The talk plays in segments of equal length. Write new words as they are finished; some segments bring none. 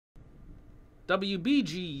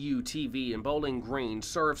WBGU-TV in Bowling Green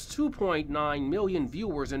serves 2.9 million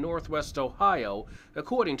viewers in Northwest Ohio,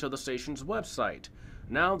 according to the station's website.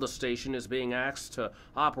 Now the station is being asked to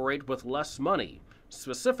operate with less money,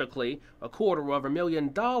 specifically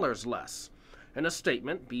 $250,000 less. In a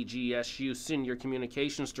statement, Bgsu Senior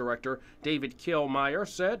Communications Director David Killmeyer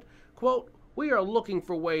said, quote, "We are looking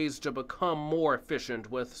for ways to become more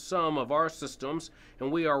efficient with some of our systems,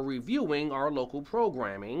 and we are reviewing our local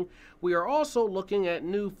programming. We are also looking at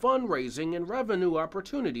new fundraising and revenue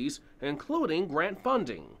opportunities, including grant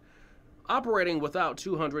funding. Operating without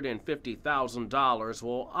 $250,000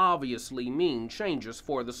 will obviously mean changes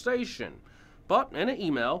for the station." But in an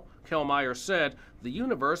email, Killmeyer said the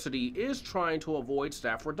university is trying to avoid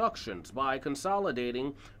staff reductions by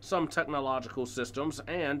consolidating some technological systems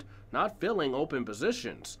and not filling open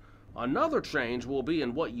positions. Another change will be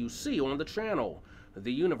in what you see on the channel.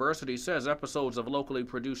 The university says episodes of locally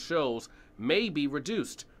produced shows may be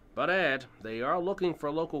reduced, but add they are looking for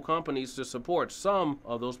local companies to support some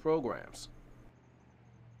of those programs.